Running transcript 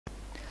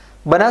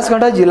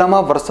બનાસકાંઠા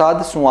જિલ્લામાં વરસાદ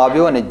શું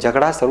આવ્યો અને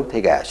ઝઘડા શરૂ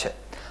થઈ ગયા છે।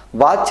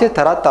 વાત છે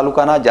થરાદ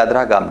તાલુકાના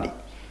જાદરા ગામની।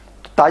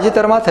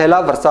 તાજેતરમાં થયેલા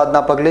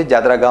વરસાદના પગલે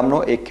જાદરા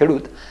ગામનો એક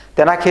ખેડૂત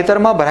તેના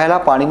ખેતરમાં ભરાયેલા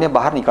પાણીને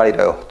બહાર નીકાળી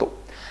રહ્યો હતો।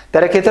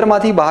 ત્યારે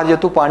ખેતરમાંથી બહાર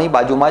જતું પાણી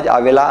બાજુમાં જ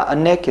આવેલા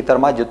અન્ય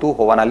ખેતરમાં જતું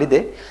હોવાના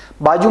લીધે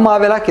બાજુમાં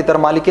આવેલા ખેતર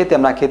માલિકે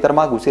તેમના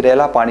ખેતરમાં ઘૂસી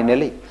રહેલા પાણીને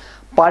લઈ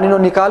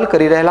પાણીનો નિકાલ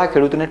કરી રહેલા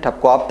ખેડૂતને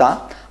ઠપકો આપતા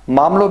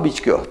મામલો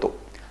બીચક્યો હતો।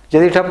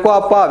 જેથી ઠપકો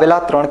આપવા આવેલા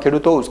 3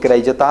 ખેડૂતો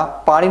ઉશ્કેરાઈ જતા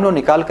પાણીનો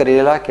નિકાલ કરી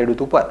રહેલા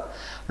ખેડૂત ઉપર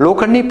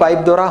લોખંડની પાઇપ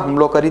દ્વારા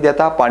હુમલો કરી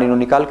દેતા પાણીનો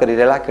નિકાલ કરી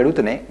રહેલા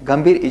ખેડૂતને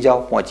ગંભીર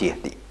ઈજાઓ પહોંચી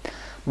હતી।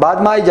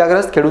 બાદમાં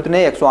ઈજાગ્રસ્ત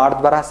ખેડૂતને 108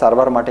 દ્વારા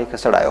સારવાર માટે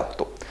ખસેડાયો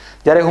હતો।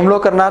 જ્યારે હુમલો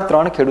કરનાર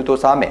 3 ખેડૂતો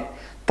સામે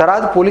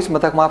થરાદ પોલીસ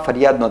મથકમાં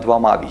ફરિયાદ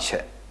નોંધવામાં આવી છે।